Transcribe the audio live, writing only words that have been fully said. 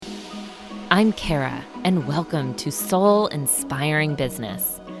I'm Kara, and welcome to Soul Inspiring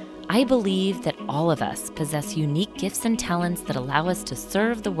Business. I believe that all of us possess unique gifts and talents that allow us to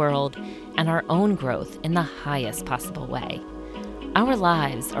serve the world and our own growth in the highest possible way. Our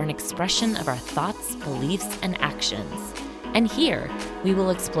lives are an expression of our thoughts, beliefs, and actions. And here, we will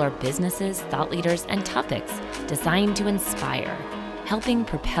explore businesses, thought leaders, and topics designed to inspire, helping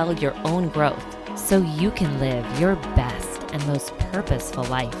propel your own growth so you can live your best and most purposeful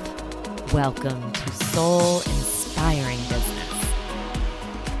life. Welcome to Soul Inspiring Business.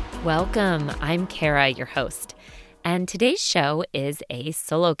 Welcome, I'm Kara, your host, and today's show is a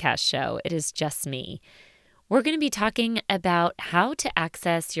solo cast show. It is just me. We're going to be talking about how to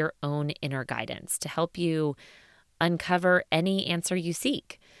access your own inner guidance to help you uncover any answer you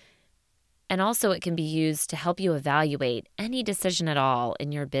seek. And also it can be used to help you evaluate any decision at all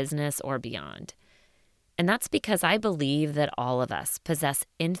in your business or beyond. And that's because I believe that all of us possess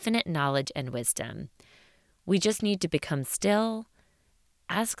infinite knowledge and wisdom. We just need to become still,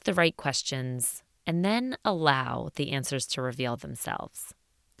 ask the right questions, and then allow the answers to reveal themselves.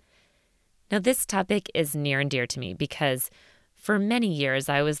 Now, this topic is near and dear to me because for many years,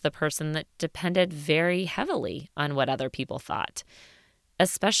 I was the person that depended very heavily on what other people thought,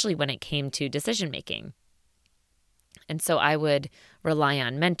 especially when it came to decision making. And so I would rely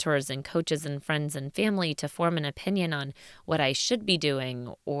on mentors and coaches and friends and family to form an opinion on what I should be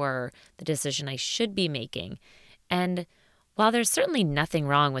doing or the decision I should be making. And while there's certainly nothing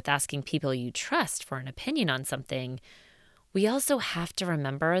wrong with asking people you trust for an opinion on something, we also have to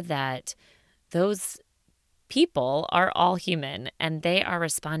remember that those people are all human and they are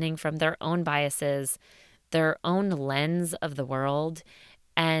responding from their own biases, their own lens of the world,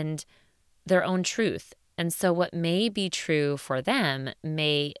 and their own truth. And so what may be true for them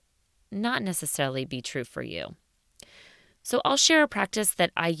may not necessarily be true for you. So I'll share a practice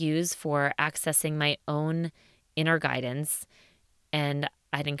that I use for accessing my own inner guidance, and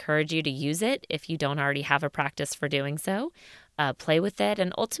I'd encourage you to use it if you don't already have a practice for doing so. Play with it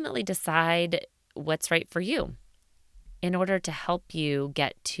and ultimately decide what's right for you in order to help you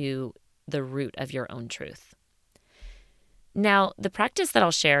get to the root of your own truth. Now, the practice that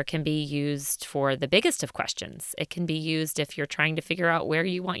I'll share can be used for the biggest of questions. It can be used if you're trying to figure out where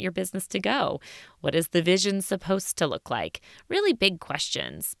you want your business to go. What is the vision supposed to look like? Really big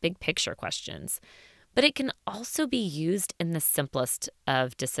questions, big picture questions. But it can also be used in the simplest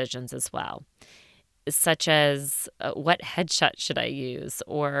of decisions as well, such as what headshot should I use,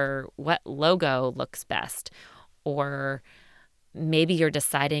 or what logo looks best, or maybe you're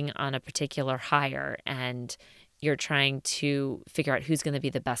deciding on a particular hire and you're trying to figure out who's going to be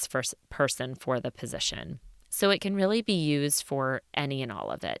the best first person for the position. So it can really be used for any and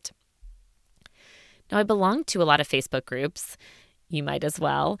all of it. Now, I belong to a lot of Facebook groups. You might as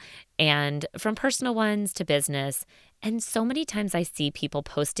well. And from personal ones to business. And so many times I see people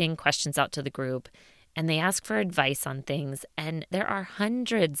posting questions out to the group and they ask for advice on things. And there are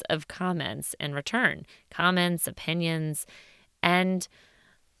hundreds of comments in return, comments, opinions, and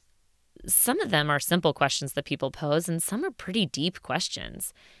some of them are simple questions that people pose, and some are pretty deep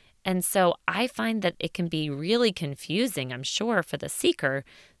questions. And so I find that it can be really confusing, I'm sure, for the seeker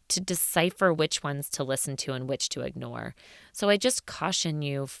to decipher which ones to listen to and which to ignore. So I just caution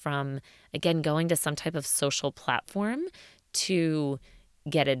you from, again, going to some type of social platform to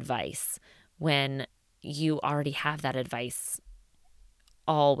get advice when you already have that advice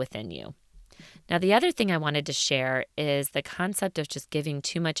all within you. Now, the other thing I wanted to share is the concept of just giving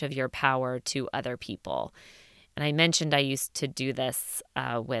too much of your power to other people. And I mentioned I used to do this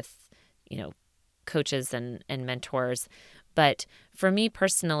with, coaches and mentors. But for me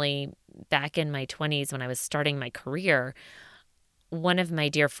personally, back in my 20s when I was starting my career, one of my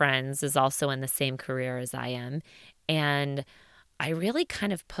dear friends is also in the same career as I am. And I really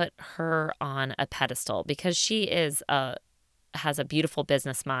kind of put her on a pedestal because she has a beautiful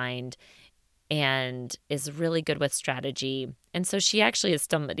business mind and is really good with strategy. And so she actually is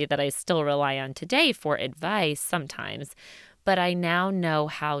somebody that I still rely on today for advice sometimes, but I now know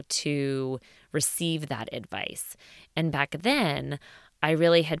how to receive that advice. And back then, I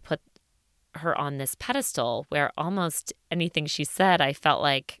really had put her on this pedestal where almost anything she said I felt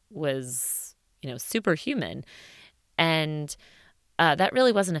like was, superhuman. And that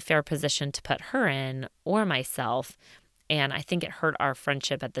really wasn't a fair position to put her in or myself. And I think it hurt our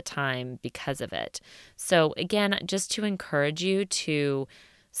friendship at the time because of it. So again, just to encourage you to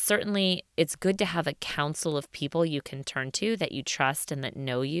certainly, it's good to have a council of people you can turn to that you trust and that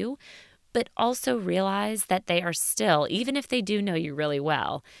know you, but also realize that they are still, even if they do know you really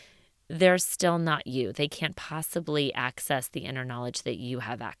well, they're still not you. They can't possibly access the inner knowledge that you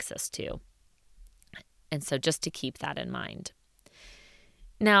have access to. And so just to keep that in mind.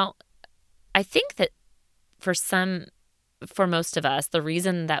 Now, I think that for most of us, the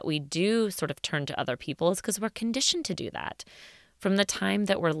reason that we do sort of turn to other people is because we're conditioned to do that. From the time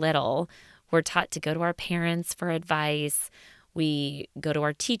that we're little, we're taught to go to our parents for advice. We go to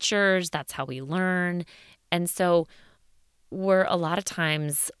our teachers. That's how we learn. And so we're a lot of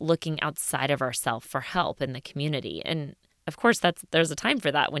times looking outside of ourselves for help in the community. And of course, there's a time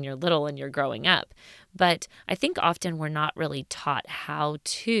for that when you're little and you're growing up. But I think often we're not really taught how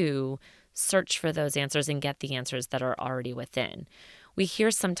to search for those answers and get the answers that are already within. We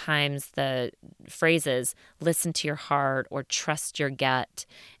hear sometimes the phrases, listen to your heart or trust your gut.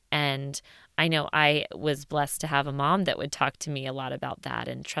 And I know I was blessed to have a mom that would talk to me a lot about that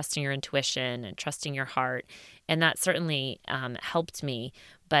and trusting your intuition and trusting your heart. And that certainly helped me.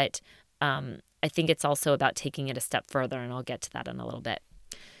 But I think it's also about taking it a step further, and I'll get to that in a little bit.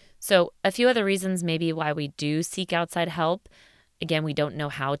 So a few other reasons maybe why we do seek outside help. Again, we don't know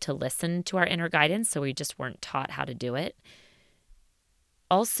how to listen to our inner guidance, so we just weren't taught how to do it.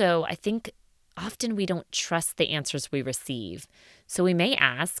 Also, I think often we don't trust the answers we receive. So we may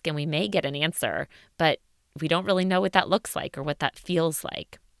ask and we may get an answer, but we don't really know what that looks like or what that feels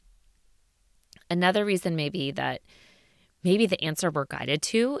like. Another reason may be that maybe the answer we're guided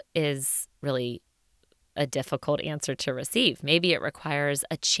to is really a difficult answer to receive. Maybe it requires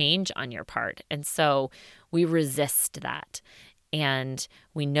a change on your part. And so we resist that. And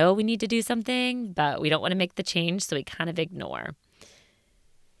we know we need to do something, but we don't want to make the change, so we kind of ignore.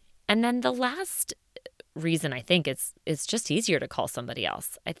 And then the last reason I think it's just easier to call somebody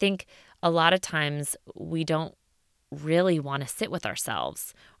else. I think a lot of times we don't really want to sit with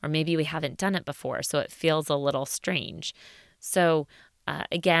ourselves, or maybe we haven't done it before, so it feels a little strange. So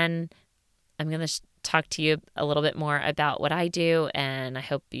again, I'm going to talk to you a little bit more about what I do, and I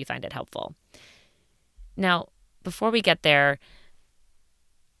hope you find it helpful. Now, before we get there,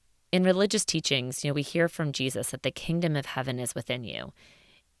 in religious teachings, we hear from Jesus that the kingdom of heaven is within you.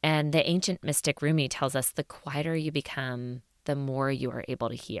 And the ancient mystic Rumi tells us the quieter you become, the more you are able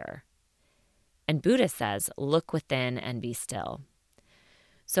to hear. And Buddha says, look within and be still.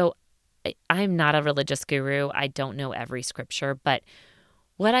 So I'm not a religious guru. I don't know every scripture, but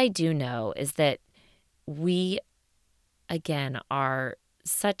what I do know is that we, again, are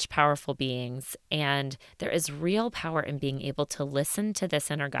such powerful beings, and there is real power in being able to listen to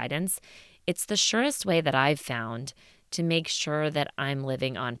this inner guidance. It's the surest way that I've found to make sure that I'm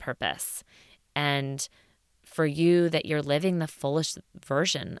living on purpose, and for you, that you're living the fullest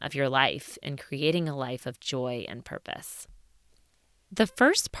version of your life and creating a life of joy and purpose. The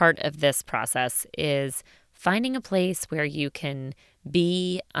first part of this process is finding a place where you can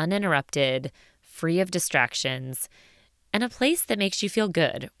be uninterrupted, free of distractions, and a place that makes you feel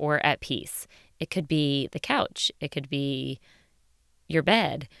good or at peace. It could be the couch. It could be your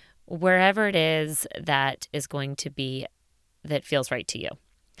bed, wherever it is that is going to be that feels right to you.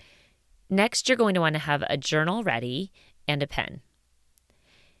 Next, you're going to want to have a journal ready and a pen.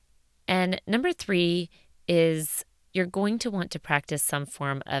 And number 3 is you're going to want to practice some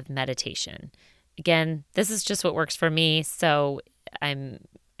form of meditation. Again, this is just what works for me, so I'm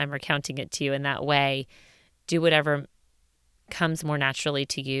recounting it to you in that way. Do whatever comes more naturally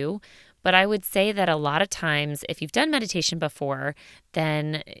to you. But I would say that a lot of times, if you've done meditation before,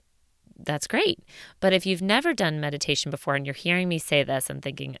 then that's great. But if you've never done meditation before and you're hearing me say this and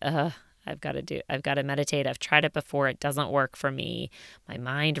thinking, I've got to meditate. I've tried it before. It doesn't work for me. My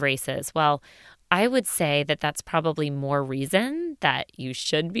mind races. Well, I would say that that's probably more reason that you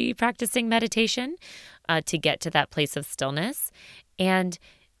should be practicing meditation to get to that place of stillness. And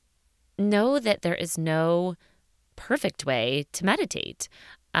know that there is no perfect way to meditate.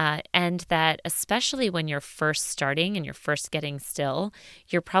 And that especially when you're first starting and you're first getting still,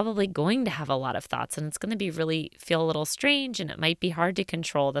 you're probably going to have a lot of thoughts, and it's going to be really feel a little strange, and it might be hard to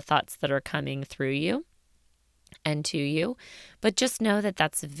control the thoughts that are coming through you and to you. But just know that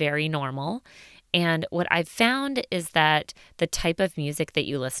that's very normal. And what I've found is that the type of music that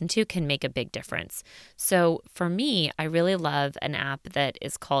you listen to can make a big difference. So for me, I really love an app that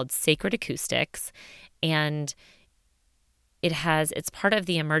is called Sacred Acoustics, and it's part of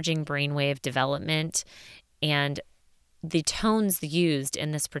the emerging brainwave development, and the tones used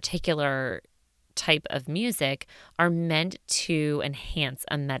in this particular type of music are meant to enhance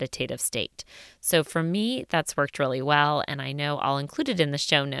a meditative state. So for me, that's worked really well, and I know I'll include it in the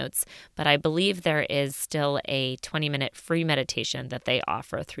show notes, but I believe there is still a 20-minute free meditation that they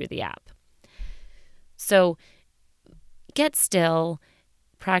offer through the app. So get still,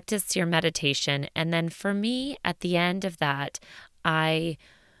 practice your meditation, and then for me, at the end of that, I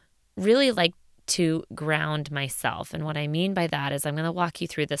really like to ground myself. And what I mean by that is I'm going to walk you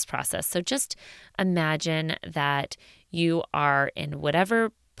through this process. So just imagine that you are in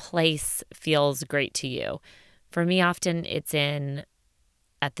whatever place feels great to you. For me, often it's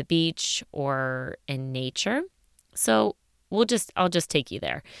at the beach or in nature. So I'll just take you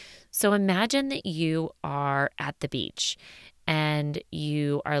there. So imagine that you are at the beach and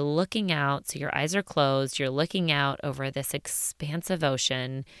you are looking out. So your eyes are closed. You're looking out over this expansive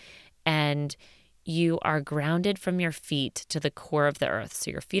ocean, and you are grounded from your feet to the core of the earth.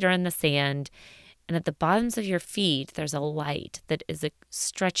 So your feet are in the sand, and at the bottoms of your feet, there's a light that is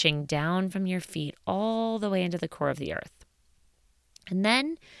stretching down from your feet all the way into the core of the earth. And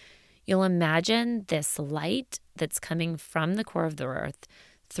then you'll imagine this light that's coming from the core of the earth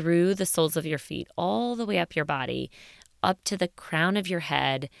through the soles of your feet, all the way up your body, up to the crown of your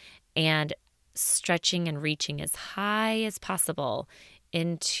head, and stretching and reaching as high as possible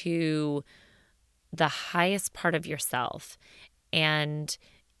into the highest part of yourself. And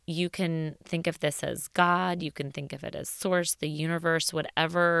you can think of this as God, you can think of it as source, the universe,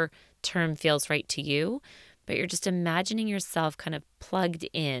 whatever term feels right to you, but you're just imagining yourself kind of plugged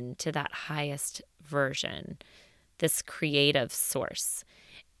in to that highest version, this creative source.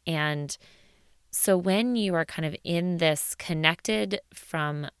 And so when you are kind of in this connected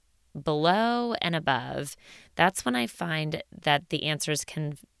from below and above, that's when I find that the answers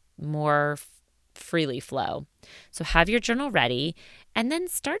can more freely flow. So have your journal ready and then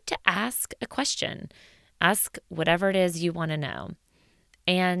start to ask a question. Ask whatever it is you want to know.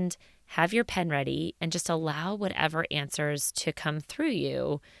 And have your pen ready and just allow whatever answers to come through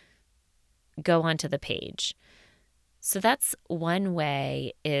you go onto the page. So that's one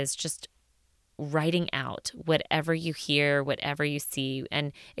way, is just writing out whatever you hear, whatever you see.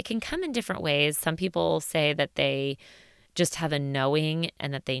 And it can come in different ways. Some people say that they just have a knowing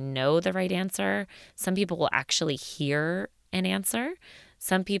and that they know the right answer. Some people will actually hear an answer.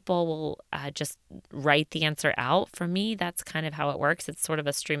 Some people will just write the answer out. For me, that's kind of how it works. It's sort of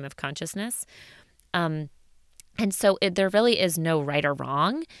a stream of consciousness. And so there really is no right or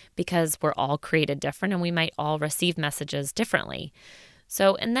wrong, because we're all created different and we might all receive messages differently.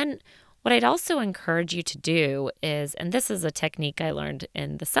 So, and then what I'd also encourage you to do is, and this is a technique I learned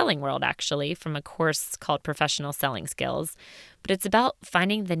in the selling world actually from a course called Professional Selling Skills, but it's about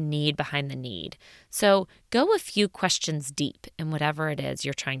finding the need behind the need. So go a few questions deep in whatever it is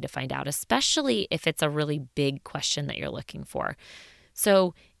you're trying to find out, especially if it's a really big question that you're looking for.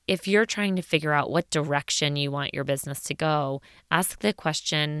 So if you're trying to figure out what direction you want your business to go, ask the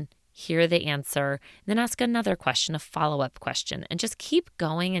question, hear the answer, then ask another question, a follow-up question, and just keep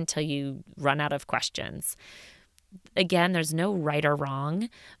going until you run out of questions. Again, there's no right or wrong,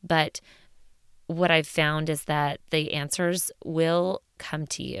 but what I've found is that the answers will come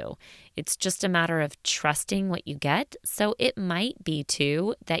to you. It's just a matter of trusting what you get. So it might be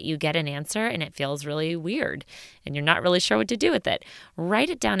too that you get an answer and it feels really weird and you're not really sure what to do with it. Write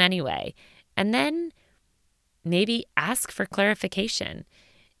it down anyway, and then maybe ask for clarification.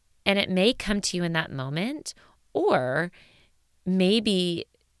 And it may come to you in that moment, or maybe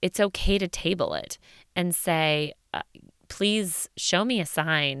it's okay to table it and say, please show me a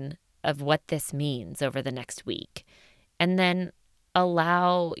sign of what this means over the next week. And then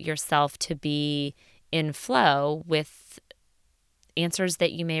allow yourself to be in flow with answers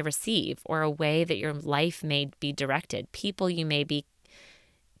that you may receive, or a way that your life may be directed, people you may be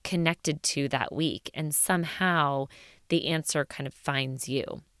connected to that week, and somehow the answer kind of finds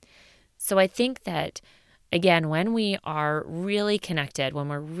you. So I think that, again, when we are really connected, when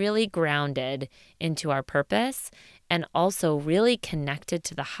we're really grounded into our purpose and also really connected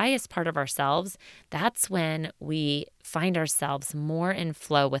to the highest part of ourselves, that's when we find ourselves more in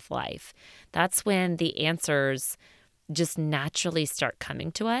flow with life. That's when the answers just naturally start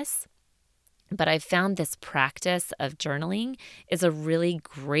coming to us. But I've found this practice of journaling is a really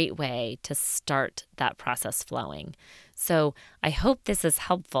great way to start that process flowing. So I hope this is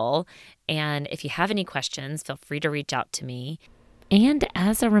helpful. And if you have any questions, feel free to reach out to me. And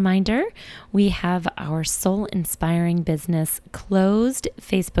as a reminder, we have our Soul Inspiring Business closed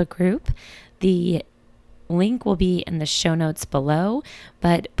Facebook group. The link will be in the show notes below,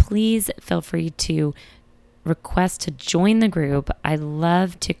 but please feel free to request to join the group. I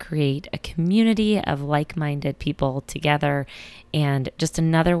love to create a community of like-minded people together, and just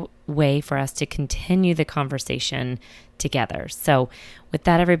another way for us to continue the conversation together. So with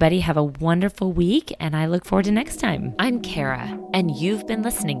that, everybody, have a wonderful week, and I look forward to next time. I'm Kara, and you've been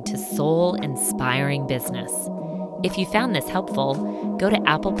listening to Soul Inspiring Business. If you found this helpful, go to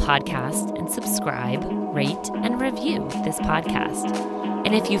Apple Podcasts and subscribe, rate, and review this podcast.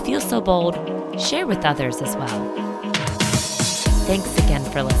 And if you feel so bold, share with others as well. Thanks again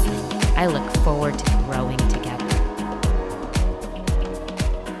for listening. I look forward to growing together.